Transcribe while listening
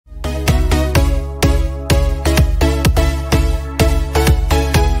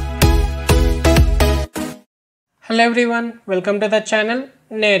Hello everyone, welcome to the channel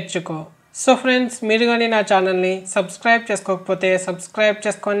Nerchuko. So friends, మీరు గాని నా ఛానల్ ని సబ్స్క్రైబ్ చేసుకోకపోతే సబ్స్క్రైబ్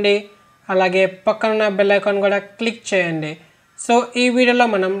చేసుకోండి. అలాగే పక్కన ఉన్న బెల్ ఐకాన్ కూడా క్లిక్ చేయండి. సో ఈ వీడియోలో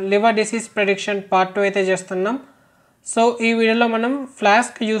మనం లివర్ డిసీజ్ ప్రెడిక్షన్ పార్ట్ 2 అయితే చేస్తున్నాం. సో ఈ వీడియోలో మనం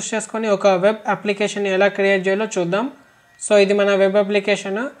ఫ్లాస్క్ యూస్ చేసుకొని ఒక వెబ్ అప్లికేషన్ ఎలా క్రియేట్ చేయాలో చూద్దాం. సో ఇది మన వెబ్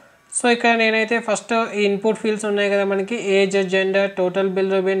అప్లికేషన్. సో ఇక్కడ నేనైతే ఫస్ట్ ఈ ఇన్పుట్ ఫీల్డ్స్ ఉన్నాయి కదా మనకి age, gender, total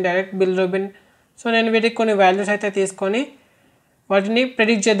bilirubin, direct bilirubin. So నేను వీటికి కొన్ని వాల్యూస్ అయితే తీసుకొని వాటిని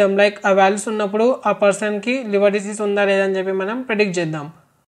ప్రెడిక్ట్ చేద్దాం. లైక్ ఆ వాల్యూస్ ఉన్నప్పుడు ఆ పర్సన్కి లివర్ డిసీజ్ ఉందా లేదని చెప్పి మనం ప్రెడిక్ట్ చేద్దాం.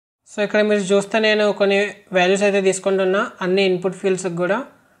 సో ఇక్కడ మీరు చూస్తే నేను కొన్ని వాల్యూస్ అయితే తీసుకుంటున్నా అన్ని ఇన్పుట్ ఫీల్డ్స్కి కూడా.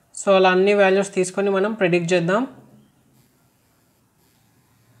 సో అలా అన్ని వాల్యూస్ తీసుకొని మనం ప్రెడిక్ట్ చేద్దాం.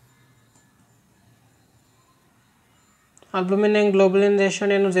 అల్బుమిన్ అండ్ గ్లోబులిన్ రేషియో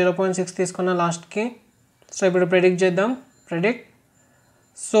నేను 0.6 తీసుకున్నా లాస్ట్కి. సో ఇప్పుడు ప్రెడిక్ట్ చేద్దాం. ప్రెడిక్ట్.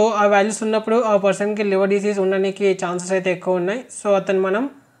 సో ఆ వాల్యూస్ ఉన్నప్పుడు ఆ పర్సన్కి లివర్ డిసీజ్ ఉండడానికి ఛాన్సెస్ అయితే ఎక్కువ ఉన్నాయి. సో అతను మనం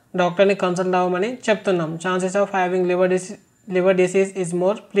డాక్టర్ని కన్సల్ట్ అవ్వమని చెప్తున్నాం. Chances of having liver disease is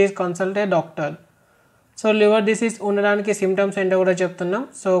more, please consult a doctor. So liver disease ఉండడానికి సిమ్టమ్స్ ఏంటో కూడా చెప్తున్నాం.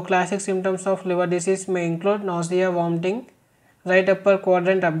 So classic symptoms of liver disease May include nausea, vomiting, right upper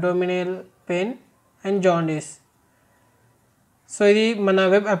quadrant abdominal pain and jaundice. So ఇది మన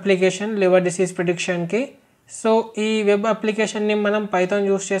web application liver disease ప్రిడిక్షన్కి. So ఈ web అప్లికేషన్ని మనం Python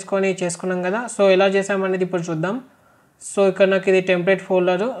use చేసుకున్నాం కదా. సో ఎలా చేసామనేది ఇప్పుడు చూద్దాం. సో ఇక్కడ నాకు ఇది టెంప్లెట్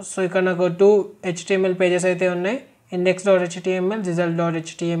ఫోల్డరు. సో ఇక్కడ నాకు 2 HTML పేజెస్ అయితే ఉన్నాయి. index.html,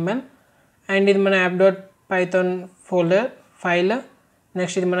 result.html అండ్ ఇది మన app.python ఫోల్డర్ ఫైల్.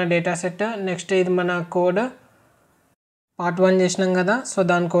 నెక్స్ట్ ఇది మన డేటా సెట్. నెక్స్ట్ ఇది మన కోడ్ పార్ట్ 1 చేసినాం కదా. సో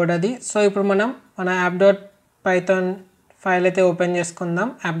దాని కోడ్ అది. సో ఇప్పుడు మనం మన app.python ఫైల్ అయితే ఓపెన్ చేసుకుందాం.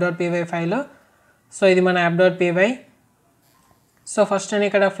 app.py file. సో ఇది మన app.py. సో ఫస్ట్ నేను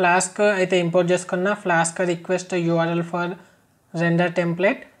ఇక్కడ ఫ్లాస్క్ అయితే ఇంపోర్ట్ చేసుకున్నా. Flask request URL for render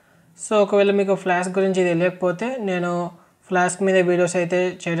template. So ఒకవేళ మీకు ఫ్లాస్క్ గురించి తెలియకపోతే నేను ఫ్లాస్క్ మీద వీడియోస్ అయితే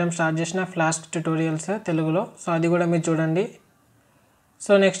చేయడం స్టార్ట్ చేసిన, ఫ్లాస్క్ ట్యుటోరియల్స్ తెలుగులో. సో అది కూడా మీరు చూడండి.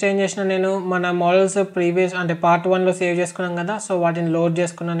 సో నెక్స్ట్ ఏం చేసిన, నేను మన మోడల్స్ ప్రీవియస్ అంటే పార్ట్ 1లో సేవ్ చేసుకున్నాం కదా. సో వాటిని లోడ్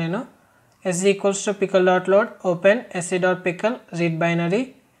చేసుకున్నా నేను. s=pickle.load open sc.pickle read binary.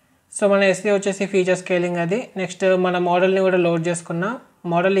 So మన ఎస్సీ వచ్చేసి ఫీచర్ స్కేలింగ్ అది. నెక్స్ట్ మన మోడల్ని కూడా లోడ్ చేసుకున్నా.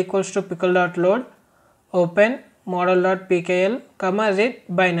 Model =pickle.load open model.pkl read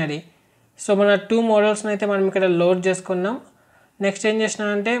binary. So మన 2 మోడల్స్ని అయితే మనం ఇక్కడ లోడ్ చేసుకున్నాం. నెక్స్ట్ ఏం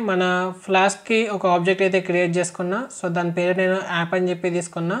చేసినానంటే మన ఫ్లాస్క్కి ఒక ఆబ్జెక్ట్ అయితే క్రియేట్ చేసుకున్నా. సో దాని పేరు నేను యాప్ అని చెప్పి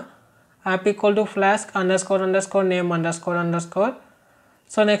తీసుకున్నా. App =flask__name__.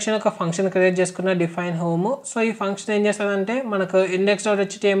 సో నెక్స్ట్ నేను ఒక ఫంక్షన్ క్రియేట్ చేసుకున్న డిఫైన్ హోమ్. సో ఈ ఫంక్షన్ ఏం చేస్తుందంటే మనకు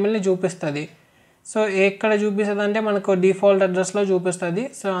index.htmlని చూపిస్తుంది. సో ఎక్కడ చూపిస్తుంది అంటే మనకు డిఫాల్ట్ అడ్రస్లో చూపిస్తుంది.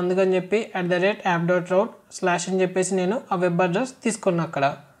 సో అందుకని చెప్పి @app.route/ అని చెప్పేసి నేను ఆ వెబ్ అడ్రస్ తీసుకున్నా అక్కడ.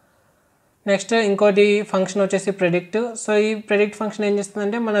 నెక్స్ట్ ఇంకోటి ఫంక్షన్ వచ్చేసి ప్రెడిక్ట్. సో ఈ ప్రెడిక్ట్ ఫంక్షన్ ఏం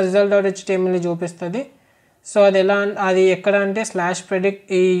చేస్తుందంటే మన result.htmlని చూపిస్తుంది. సో అది ఎక్కడ అంటే /predict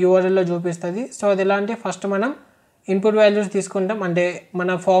ఈ URLలో చూపిస్తుంది. సో అది ఎలా అంటే ఫస్ట్ మనం ఇన్పుట్ వాల్యూస్ తీసుకుంటాం, అంటే మన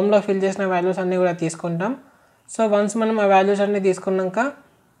ఫామ్లో ఫిల్ చేసిన వాల్యూస్ అన్నీ కూడా తీసుకుంటాం. సో వన్స్ మనం ఆ వాల్యూస్ అన్నీ తీసుకున్నాక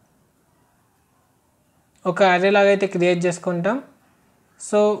ఒక అరే లాగా అయితే క్రియేట్ చేసుకుంటాం.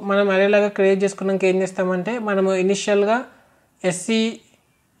 సో మనం అరే లాగా క్రియేట్ చేసుకున్నాక ఏం చేస్తామంటే మనము ఇనిషియల్గా ఎస్సీ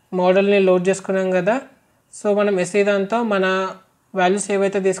మోడల్ని లోడ్ చేసుకున్నాం కదా. సో మనం ఎస్సీ దాంతో మన వాల్యూస్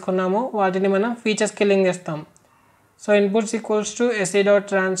ఏవైతే తీసుకున్నామో వాటిని మనం ఫీచర్ స్కేలింగ్ చేస్తాం. So inputs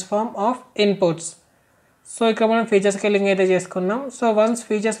 =sc.transform of inputs. So ఇక్కడ మనం ఫీచర్ స్కేలింగ్ అయితే చేసుకున్నాం. సో వన్స్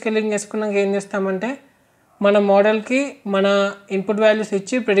ఫీచర్ స్కేలింగ్ చేసుకున్నాక ఏం చేస్తామంటే మన మోడల్కి మన ఇన్పుట్ వాల్యూస్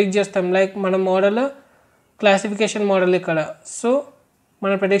ఇచ్చి ప్రెడిక్ట్ చేస్తాం. లైక్ మన మోడల్ క్లాసిఫికేషన్ మోడల్ ఇక్కడ. సో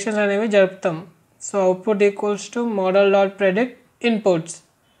మన ప్రెడిక్షన్స్ అనేవి జరుపుతాం. So output =model.predict inputs.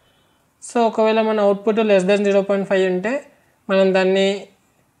 So ఒకవేళ మన అవుట్పుట్ <0.5 ఉంటే మనం దాన్ని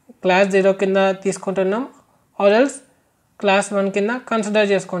క్లాస్ 0 కింద తీసుకుంటున్నాం, ఆర్ ఎల్స్ క్లాస్ 1 కింద కన్సిడర్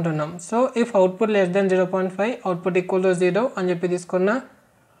చేసుకుంటున్నాం. సో ఇఫ్ అవుట్పుట్ <0.5 అవుట్పుట్ =0 అని చెప్పి తీసుకున్నా,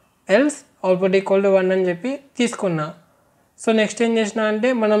 ఎల్స్ అవుట్పుట్ =1 అని చెప్పి తీసుకున్నా. సో నెక్స్ట్ ఏం చేసినా అంటే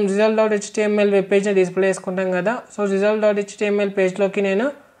మనం result.html వెబ్ పేజ్ని డిస్ప్లే చేసుకుంటాం కదా. సో result.html పేజ్లోకి నేను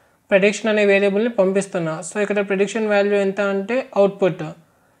ప్రెడిక్షన్ అనే వేరియబుల్ని పంపిస్తున్నా. సో ఇక్కడ ప్రెడిక్షన్ వాల్యూ ఎంత అంటే అవుట్పుట్.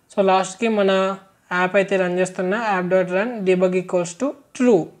 సో లాస్ట్కి మన యాప్ అయితే రన్ చేస్తున్నా. app.run debug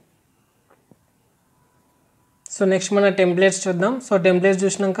 =true. So next మన టెంప్లెట్స్ చూద్దాం. సో టెంప్లెట్స్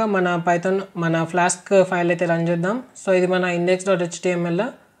చూసినాక మన ఫ్లాస్క్ ఫైల్ అయితే రన్ చేద్దాం. సో ఇది మన index.html.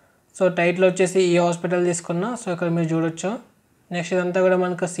 సో టైటిల్ వచ్చేసి ఈ హాస్పిటల్ తీసుకున్నా. సో ఇక్కడ మీరు చూడొచ్చు. నెక్స్ట్ ఇదంతా కూడా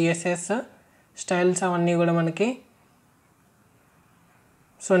మనకు CSS స్టైల్స్ అవన్నీ కూడా మనకి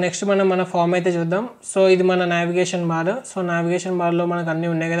సో నెక్స్ట్ మనం మన ఫామ్ అయితే చూద్దాం. సో ఇది మన నావిగేషన్ బార్. సో నావిగేషన్ బార్లో మనకు అన్నీ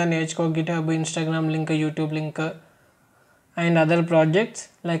ఉన్నాయి కదా, నేర్చుకో, GitHub, Instagram link, YouTube link and other projects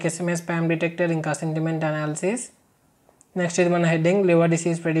like SMS spam detector, ఇంకా సెంటిమెంట్ అనాలిసిస్. నెక్స్ట్ ఇది మన heading liver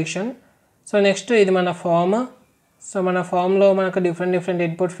disease prediction. So next ఇది మన ఫామ్. సో మన ఫామ్లో మనకు డిఫరెంట్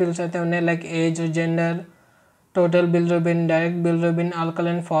ఇన్పుట్ ఫీల్డ్స్ అయితే ఉన్నాయి like age, gender, total bilirubin, direct bilirubin,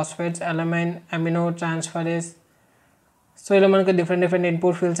 alkaline phosphates, అలమైన్, amino, ట్రాన్స్ఫరేస్. So ఇలా మనకు డిఫరెంట్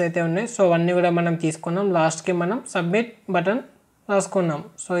ఇన్పుట్ ఫీల్డ్స్ అయితే ఉన్నాయి. సో అవన్నీ కూడా మనం తీసుకున్నాం. లాస్ట్కి మనం సబ్మిట్ బటన్ రాసుకున్నాం.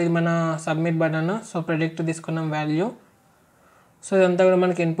 సో ఇది మన సబ్మిట్ బటన్. సో ప్రెడిక్ట్ తీసుకున్నాం వాల్యూ. సో ఇదంతా కూడా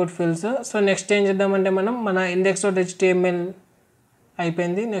మనకి ఇన్పుట్ ఫీల్డ్స్. సో నెక్స్ట్ ఏం చేద్దామంటే మనం మన index.html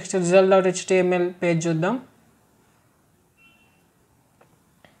అయిపోయింది. నెక్స్ట్ result.html పేజ్ చూద్దాం.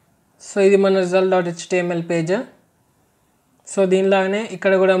 సో ఇది మన result.html పేజ్. సో దీనిలాగానే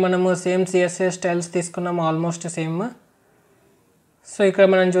ఇక్కడ కూడా మనము సేమ్ CSS స్టైల్స్ తీసుకున్నాం, ఆల్మోస్ట్ సేమ్. సో ఇక్కడ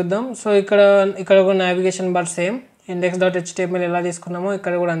మనం చూద్దాం. సో ఇక్కడ కూడా నావిగేషన్ బార్ సేమ్ index.html ఎలా తీసుకున్నామో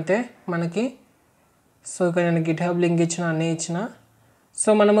ఇక్కడ కూడా అంతే మనకి. సో ఇక్కడ నేను గిట్హబ్ లింక్ ఇచ్చిన, అన్నీ ఇచ్చిన. సో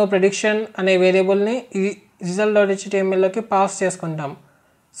మనము ప్రెడిక్షన్ అనే వేరియబుల్ని ఈ result.htmlలోకి పాస్ చేసుకుంటాం.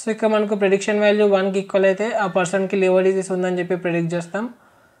 సో ఇక్కడ మనకు ప్రెడిక్షన్ వాల్యూ 1కి ఈక్వల్ అయితే ఆ పర్సన్కి లివర్ డిసీజ్ ఉందని చెప్పి ప్రెడిక్ట్ చేస్తాం.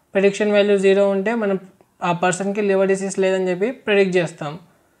 ప్రెడిక్షన్ వాల్యూ 0 ఉంటే మనం ఆ పర్సన్కి లివర్ డిసీజ్ లేదని చెప్పి ప్రెడిక్ట్ చేస్తాం.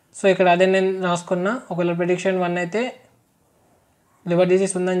 సో ఇక్కడ అదే నేను రాసుకున్నా. ఒకవేళ ప్రెడిక్షన్ 1 అయితే లివర్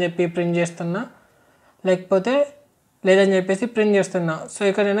డిసీజ్ ఉందని చెప్పి ప్రింట్ చేస్తున్నా, లేకపోతే లేదని చెప్పేసి ప్రింట్ చేస్తున్నా. సో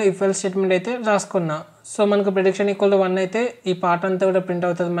ఇక్కడ నేను ఇఫ్ ఎల్స్ స్టేట్మెంట్ అయితే రాసుకున్నా. సో మనకు ప్రెడిక్షన్ ఈక్వల్ టు 1 అయితే ఈ పార్ట్ అంతా కూడా ప్రింట్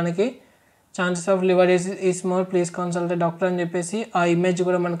అవుతుంది మనకి. Chances of liver disease is more, please consult doctor అని చెప్పేసి ఆ ఇమేజ్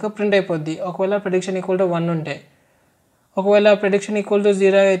కూడా మనకు ప్రింట్ అయిపోద్ది ఒకవేళ ప్రెడిక్షన్ ఈక్వల్ టు 1 ఉంటే. ఒకవేళ ప్రెడిక్షన్ ఈక్వల్ టు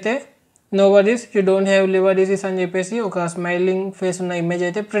 0 అయితే no worries, you don't have liver disease అని చెప్పేసి ఒక స్మైలింగ్ ఫేస్ ఉన్న ఇమేజ్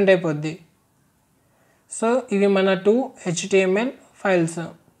అయితే ప్రింట్ అయిపోద్ది. సో ఇవి మన 2 HTML files,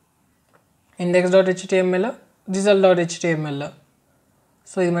 index.html, result.html.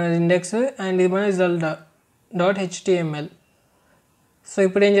 So ఇది మన ఇండెక్స్ అండ్ ఇది మన result.html. సో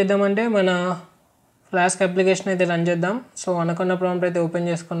ఇప్పుడు ఏం చేద్దామంటే మన ఫ్లాస్క్ అప్లికేషన్ అయితే రన్ చేద్దాం. సో అనుకున్న ప్రాంప్ట్ అయితే ఓపెన్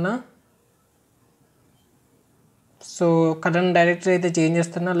చేసుకున్నా. సో కరెంట్ డైరెక్టరీ అయితే చేంజ్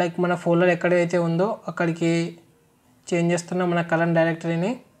చేస్తున్నా, లైక్ మన ఫోల్డర్ ఎక్కడైతే ఉందో అక్కడికి చేంజ్ చేస్తున్నా మన current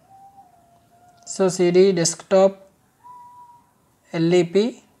డైరెక్టరీని. So cd desktop lep.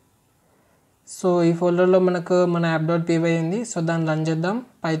 So ఈ ఫోల్డర్లో మనకు మన app.py ఉంది. సో దాన్ని రన్ చేద్దాం.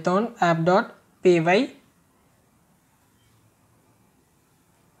 python app.py.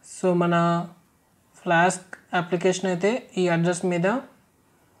 సో మన ఫ్లాస్క్ అప్లికేషన్ అయితే ఈ అడ్రస్ మీద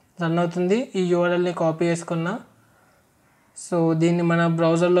రన్ అవుతుంది. ఈ URLని కాపీ చేసుకున్నా. సో దీన్ని మన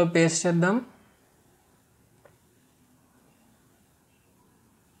బ్రౌజర్లో పేస్ట్ చేద్దాం.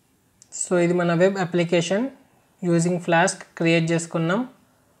 సో ఇది మన web application using flask create చేసుకున్నాం.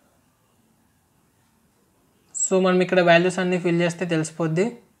 సో మనం ఇక్కడ వాల్యూస్ అన్నీ ఫిల్ చేస్తే తెలిసిపోద్ది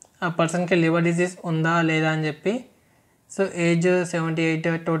ఆ పర్సన్కి లివర్ డిసీజ్ ఉందా లేదా అని చెప్పి. So age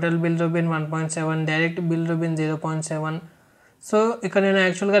 78, total bilirubin 1.7, direct bilirubin 0.7. So ఇక్కడ నేను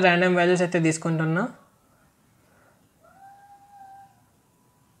యాక్చువల్గా ర్యాండమ్ వాల్యూస్ అయితే తీసుకుంటున్నా.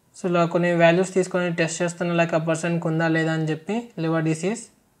 సో ఇలా కొన్ని వాల్యూస్ తీసుకొని టెస్ట్ చేస్తున్నా, లైక్ ఆ పర్సన్కి ఉందా లేదా అని చెప్పి liver disease.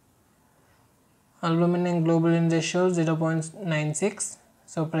 albumin and globulin ratio 0.96.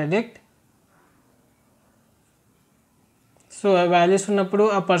 So predict. So ఆ వాల్యూస్ ఉన్నప్పుడు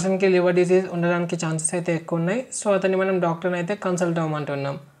ఆ పర్సన్కి లివర్ డిసీజ్ ఉండడానికి ఛాన్సెస్ అయితే ఎక్కువ ఉన్నాయి. సో అతన్ని మనం డాక్టర్ని అయితే కన్సల్ట్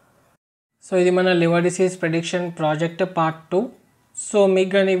అవ్వమంటున్నాం. సో ఇది మన liver disease prediction project part 2. So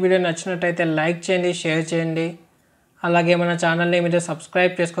మీకు కానీ ఈ వీడియో నచ్చినట్టయితే లైక్ చేయండి, షేర్ చేయండి. అలాగే మన ఛానల్ని మీరు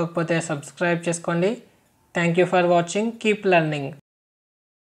సబ్స్క్రైబ్ చేసుకోకపోతే సబ్స్క్రైబ్ చేసుకోండి. Thank you for watching. Keep learning.